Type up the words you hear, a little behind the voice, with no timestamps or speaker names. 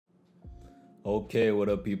Okay, what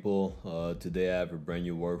up people? Today I have a brand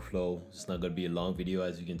new workflow. It's not gonna be a long video.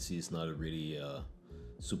 As you can see, it's not a really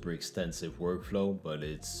super extensive workflow, but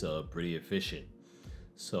it's pretty efficient.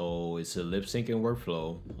 So it's a lip syncing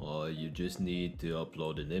workflow. You just need to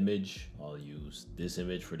upload an image. I'll use this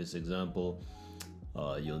image for this example.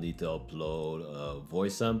 You'll need to upload a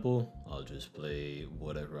voice sample. I'll just play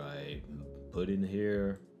whatever I put in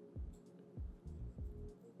here.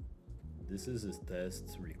 This is a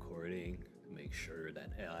test recording to make sure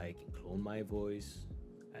that AI can clone my voice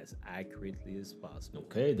as accurately as possible.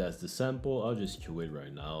 Okay, that's the sample. I'll just cue it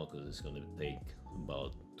right now because it's gonna take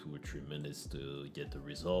about 2 or 3 minutes to get the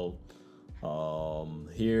result.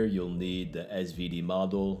 Here you'll need the SVD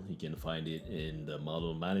model. You can find it in the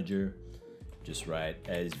model manager. Just write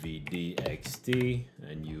SVDXT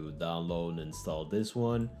and you download and install this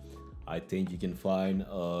one. I think you can find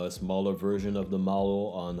a smaller version of the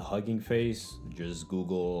model on Hugging Face. Just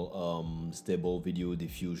Google Stable Video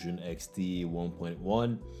Diffusion XT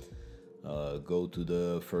 1.1. Go to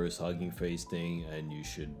the first Hugging Face thing and you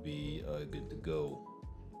should be good to go.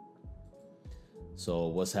 So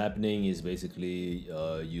what's happening is basically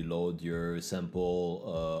you load your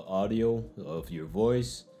sample audio of your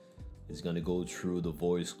voice. It's gonna go through the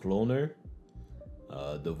voice cloner.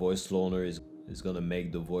 The voice cloner is gonna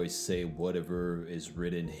make the voice say whatever is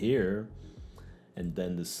written here, and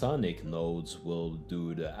then the sonic nodes will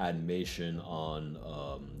do the animation on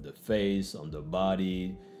the face, on the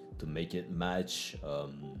body, to make it match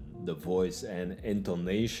the voice and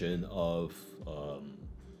intonation of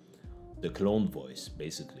the clone voice.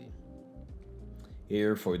 Basically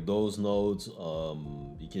here for those nodes,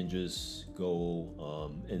 you can just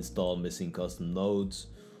go install missing custom nodes.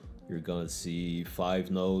 You're gonna see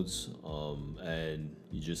 5 nodes, and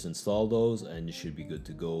you just install those and you should be good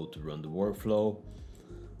to go to run the workflow.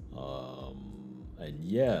 And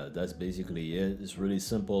yeah, that's basically it. It's really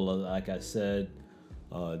simple. Like I said,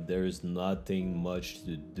 there's nothing much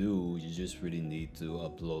to do. You just really need to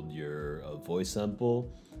upload your voice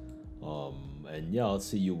sample. And yeah, I'll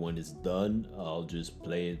see you when it's done. I'll just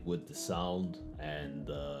play it with the sound, and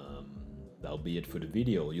that'll be it for the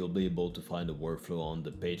video. You'll be able to find the workflow on the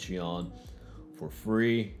Patreon for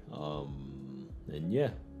free. And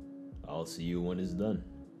yeah, I'll see you when it's done.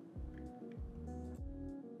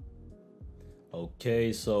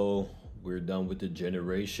 Okay, so we're done with the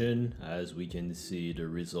generation. As we can see, the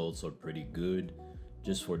results are pretty good.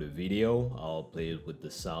 Just for the video, I'll play it with the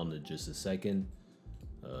sound in just a second.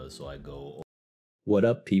 So I go. What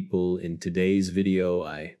up people, in today's video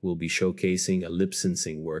I will be showcasing a lip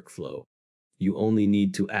syncing workflow. You only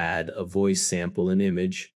need to add a voice sample and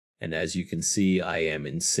image, and as you can see I am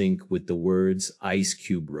in sync with the words Ice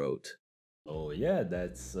Cube wrote. Oh yeah,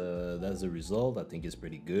 that's the result. I think it's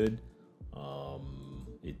pretty good.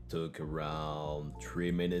 It took around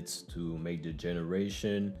 3 minutes to make the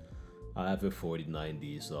generation. I have a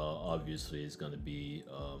 4090, so obviously it's gonna be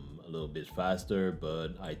a little bit faster,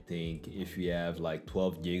 but I think if you have like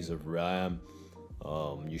 12 gigs of RAM,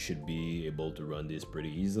 you should be able to run this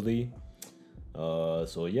pretty easily.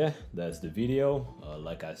 So yeah, that's the video.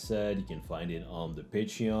 Like I said, you can find it on the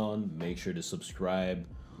Patreon. Make sure to subscribe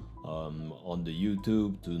on the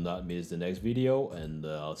YouTube to not miss the next video, and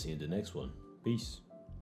I'll see you in the next one. Peace.